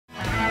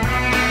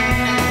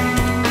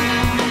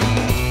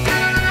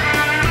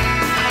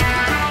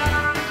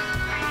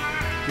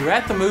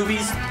at the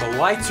movies, the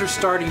lights are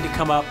starting to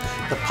come up,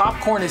 the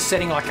popcorn is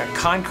setting like a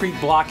concrete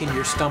block in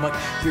your stomach,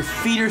 your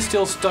feet are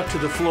still stuck to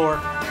the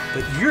floor,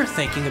 but you're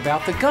thinking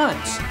about the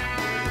guns.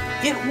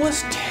 It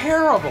was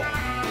terrible.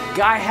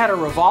 Guy had a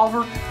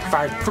revolver,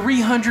 fired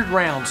 300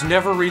 rounds,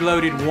 never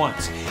reloaded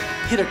once.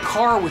 Hit a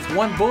car with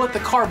one bullet, the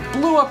car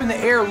blew up in the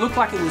air, looked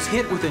like it was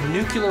hit with a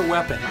nuclear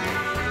weapon.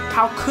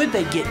 How could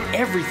they get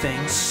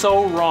everything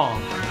so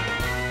wrong?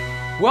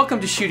 Welcome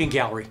to Shooting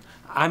Gallery.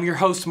 I'm your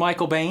host,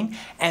 Michael Bane,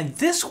 and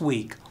this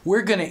week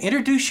we're going to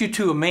introduce you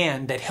to a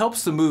man that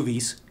helps the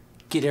movies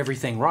get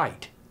everything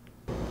right.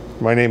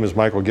 My name is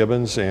Michael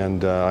Gibbons,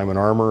 and I'm an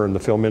armor in the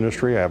film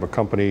industry. I have a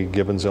company,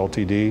 Gibbons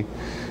Ltd.,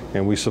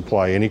 and we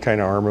supply any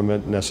kind of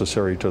armament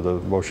necessary to the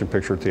motion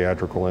picture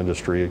theatrical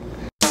industry.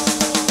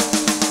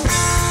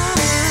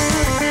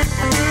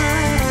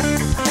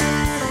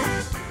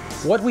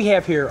 What we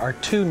have here are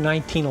two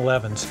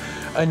 1911s,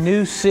 a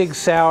new Sig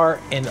Sauer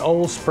and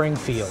old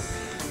Springfield.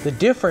 The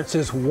difference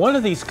is one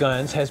of these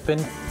guns has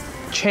been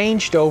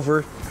changed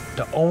over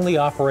to only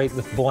operate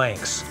with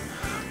blanks.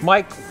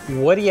 Mike,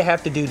 what do you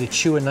have to do to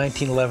chew a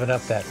 1911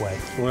 up that way?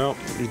 Well,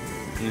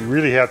 you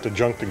really have to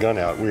junk the gun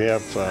out. We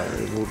have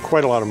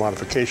quite a lot of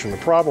modification. The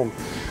problem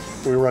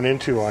we run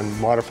into on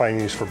modifying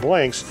these for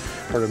blanks,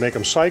 or to make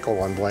them cycle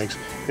on blanks,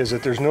 is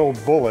that there's no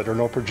bullet or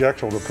no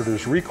projectile to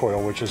produce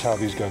recoil, which is how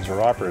these guns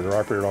are operated. They're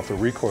operated off the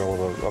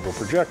recoil of a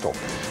projectile.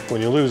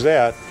 When you lose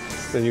that,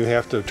 then you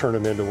have to turn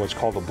them into what's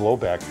called a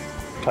blowback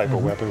type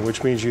of weapon,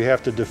 which means you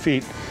have to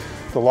defeat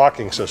the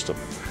locking system.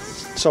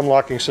 Some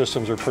locking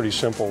systems are pretty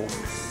simple,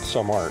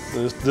 some aren't.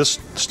 This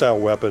style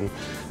weapon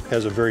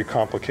has a very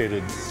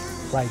complicated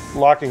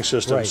locking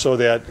system, so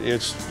that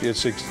it's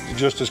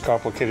just as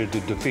complicated to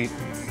defeat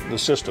the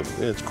system.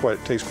 It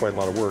takes quite a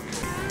lot of work.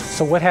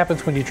 So what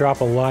happens when you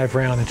drop a live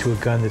round into a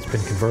gun that's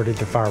been converted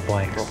to fire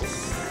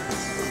blanks?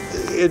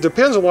 It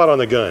depends a lot on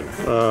the gun.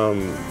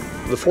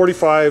 The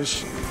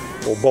 45s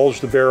will bulge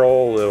the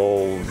barrel,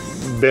 it'll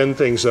bend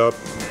things up,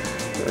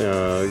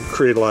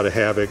 create a lot of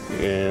havoc,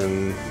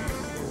 and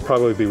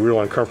probably be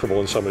real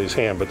uncomfortable in somebody's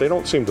hand, but they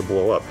don't seem to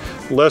blow up.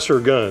 Lesser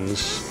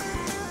guns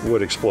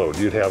would explode.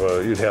 You'd have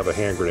a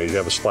hand grenade, you'd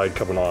have a slide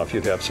coming off,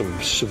 you'd have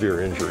some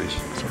severe injuries.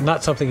 So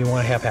not something you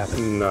want to have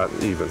happen? Not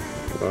even.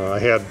 I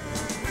had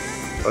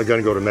a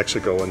gun go to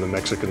Mexico, and the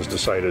Mexicans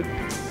decided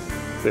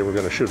they were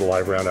going to shoot a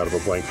live round out of a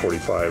blank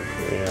 45,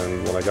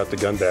 and when I got the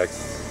gun back,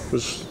 it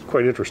was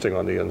quite interesting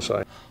on the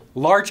inside.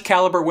 Large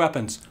caliber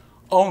weapons,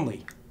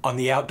 only on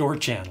the Outdoor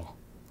Channel.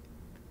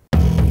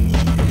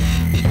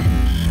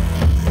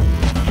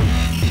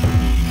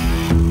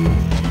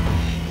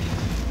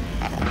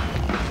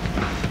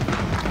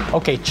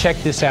 Okay, check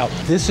this out.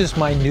 This is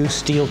my new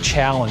Steel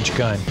Challenge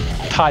gun.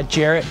 Todd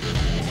Jarrett,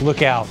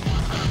 look out.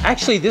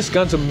 Actually, this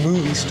gun's a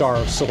movie star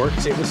of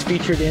sorts. It was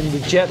featured in the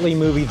Jet Li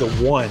movie, The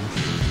One.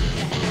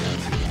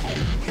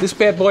 This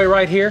bad boy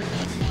right here,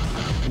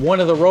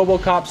 one of the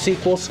Robocop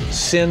sequels,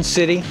 Sin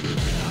City.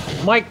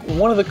 Mike,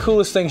 one of the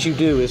coolest things you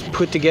do is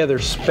put together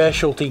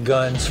specialty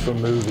guns for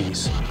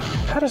movies.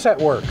 How does that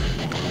work?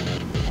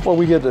 Well,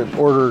 we get an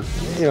order,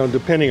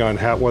 depending on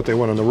what they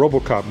want. On the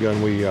Robocop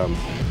gun,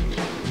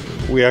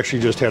 we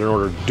actually just had an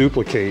order to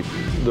duplicate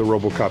the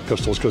Robocop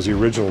pistols because the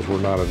originals were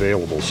not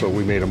available, so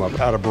we made them up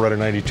out of Beretta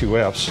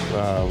 92Fs.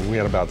 We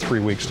had about 3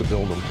 weeks to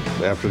build them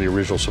after the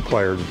original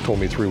supplier told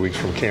me 3 weeks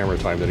from camera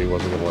time that he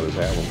wasn't going to let us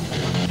have them.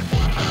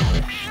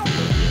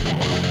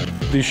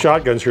 These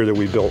shotguns here that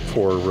we built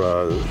for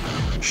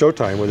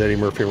Showtime with Eddie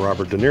Murphy and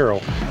Robert De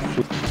Niro,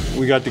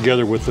 we got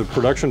together with the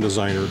production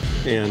designer,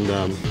 and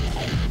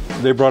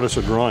they brought us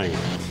a drawing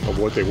of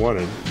what they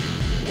wanted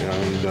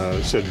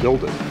and said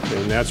build it,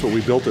 and that's what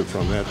we built it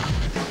from.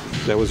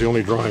 That was the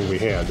only drawing we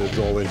had. It was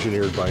all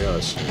engineered by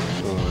us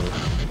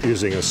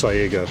using a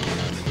Saega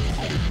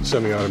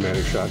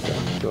semi-automatic shotgun.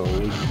 So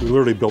we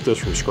literally built this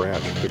from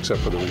scratch, except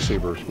for the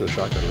receiver, the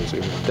shotgun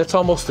receiver. That's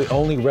almost the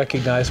only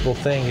recognizable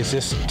thing, is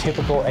this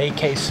typical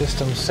AK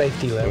system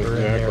safety lever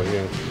in there.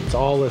 Yeah. It's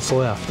all that's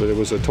left. But it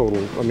was a total,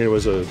 it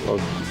was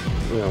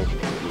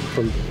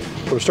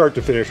from start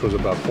to finish was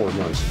about 4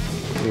 months.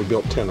 We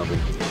built 10 of them.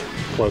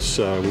 Plus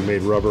we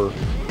made rubber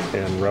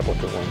and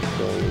replica ones,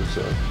 so it was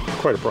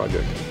quite a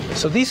project.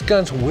 So these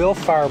guns will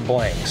fire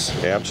blanks?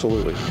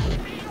 Absolutely.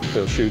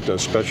 They'll shoot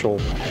it's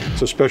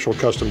a special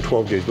custom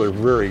 12 gauge. They're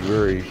very,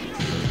 very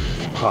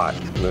hot.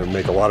 They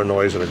make a lot of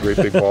noise and a great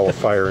big ball of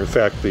fire. In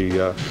fact,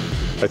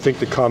 I think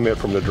the comment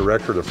from the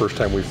director the first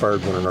time we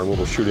fired one in our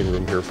little shooting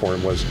room here for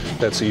him was,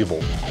 "That's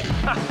evil."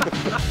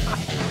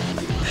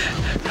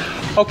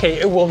 Okay,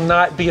 it will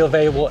not be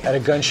available at a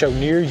gun show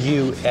near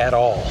you at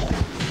all.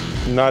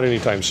 Not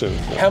anytime soon.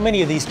 How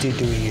many of these do you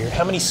do a year?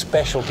 How many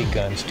specialty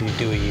guns do you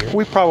do a year?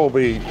 We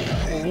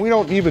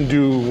don't even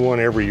do one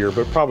every year,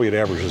 but probably it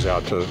averages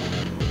out to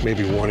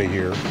maybe one a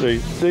year.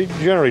 They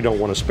generally don't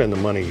want to spend the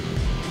money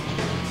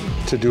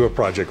to do a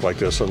project like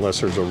this unless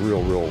there's a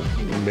real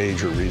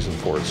major reason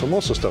for it. So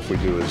most of the stuff we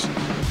do is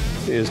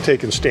is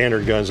taking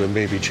standard guns and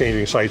maybe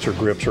changing sights or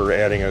grips or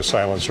adding a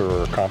silencer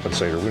or a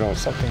compensator. We don't.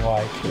 Something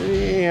like.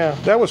 Yeah,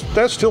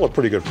 that's still a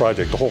pretty good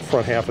project. The whole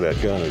front half of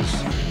that gun is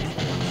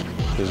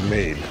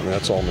made. I mean,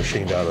 that's all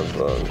machined out of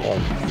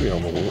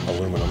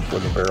aluminum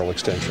with a barrel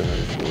extension.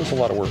 And there was a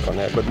lot of work on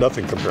that, but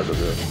nothing compared to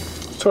this.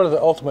 Sort of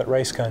the ultimate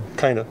race gun.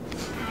 Kind of.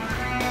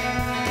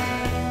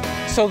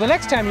 So the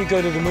next time you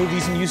go to the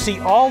movies and you see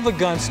all the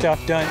gun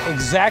stuff done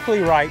exactly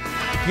right,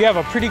 you have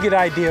a pretty good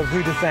idea of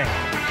who to thank.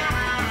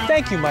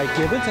 Thank you, Mike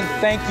Gibbons, and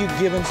thank you,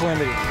 Gibbons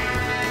Limited.